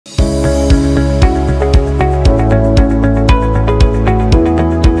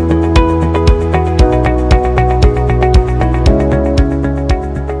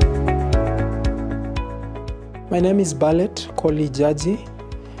name is Ballet Koli Jaji.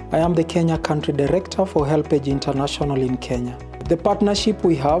 I am the Kenya Country Director for HelpAge International in Kenya. The partnership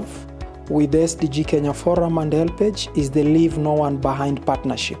we have with the SDG Kenya Forum and HelpAge is the Leave No One Behind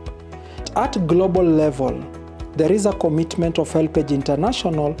partnership. At global level, there is a commitment of HelpAge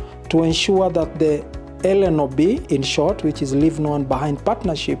International to ensure that the LNOB, in short, which is Leave No One Behind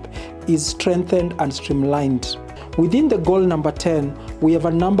partnership, is strengthened and streamlined. Within the goal number 10, we have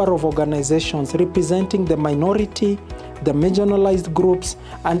a number of organizations representing the minority, the marginalized groups,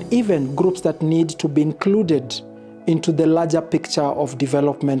 and even groups that need to be included into the larger picture of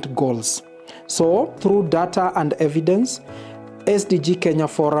development goals. So, through data and evidence, SDG Kenya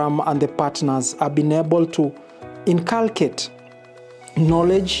Forum and the partners have been able to inculcate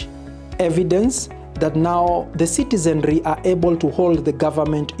knowledge, evidence, that now the citizenry are able to hold the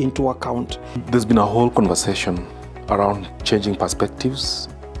government into account. There's been a whole conversation around changing perspectives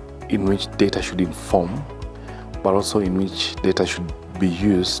in which data should inform, but also in which data should be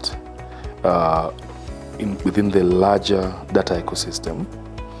used within the larger data ecosystem.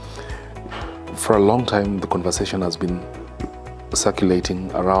 For a long time, the conversation has been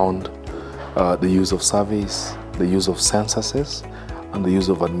circulating around the use of surveys, the use of censuses, and the use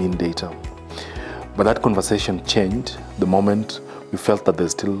of admin data. But that conversation changed the moment we felt that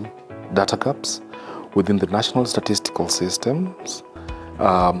there's still data gaps within the national statistical systems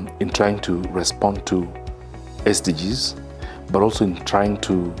in trying to respond to SDGs, but also in trying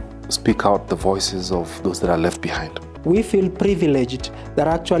to speak out the voices of those that are left behind. We feel privileged that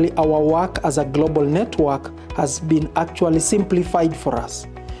actually our work as a global network has been actually simplified for us.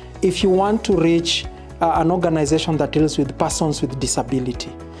 If you want to reach an organization that deals with persons with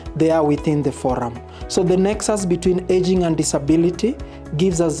disability, they are within the forum. So the nexus between aging and disability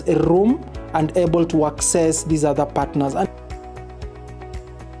gives us a room and able to access these other partners and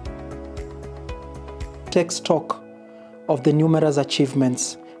take stock of the numerous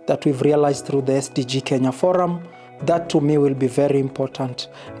achievements that we've realized through the SDG Kenya Forum. That to me will be very important.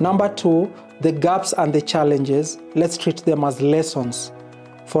 Number 2, the gaps and the challenges, let's treat them as lessons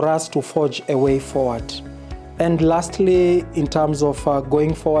for us to forge a way forward. And lastly, in terms of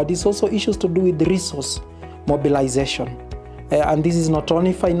going forward, it's also issues to do with resource mobilization. And this is not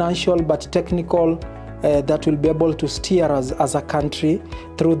only financial, but technical, that will be able to steer us as a country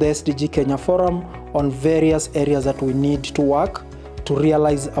through the SDG Kenya Forum on various areas that we need to work to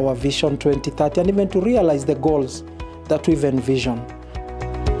realize our Vision 2030 and even to realize the goals that we've envisioned.